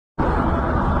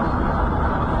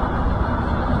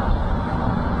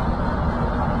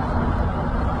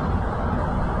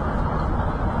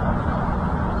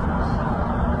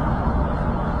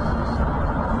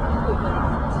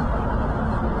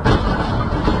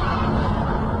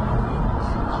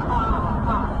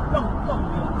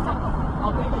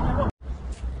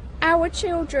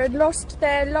children lost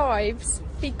their lives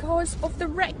because of the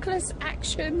reckless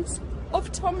actions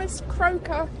of Thomas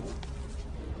Croker.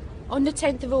 On the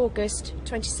 10th of August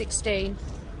 2016,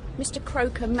 Mr.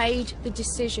 Croker made the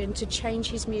decision to change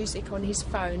his music on his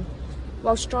phone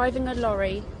whilst driving a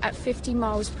lorry at 50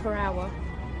 miles per hour.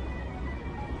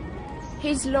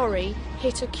 His lorry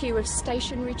hit a queue of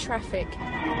stationary traffic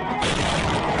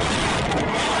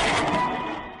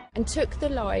and took the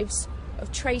lives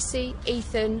of Tracy,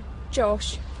 Ethan,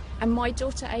 Josh and my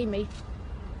daughter Amy.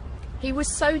 He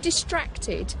was so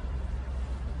distracted,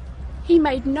 he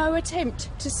made no attempt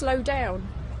to slow down.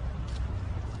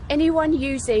 Anyone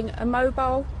using a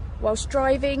mobile whilst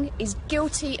driving is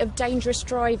guilty of dangerous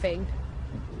driving.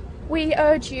 We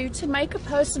urge you to make a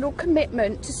personal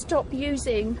commitment to stop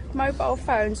using mobile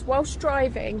phones whilst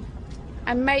driving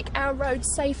and make our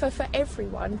roads safer for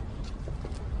everyone.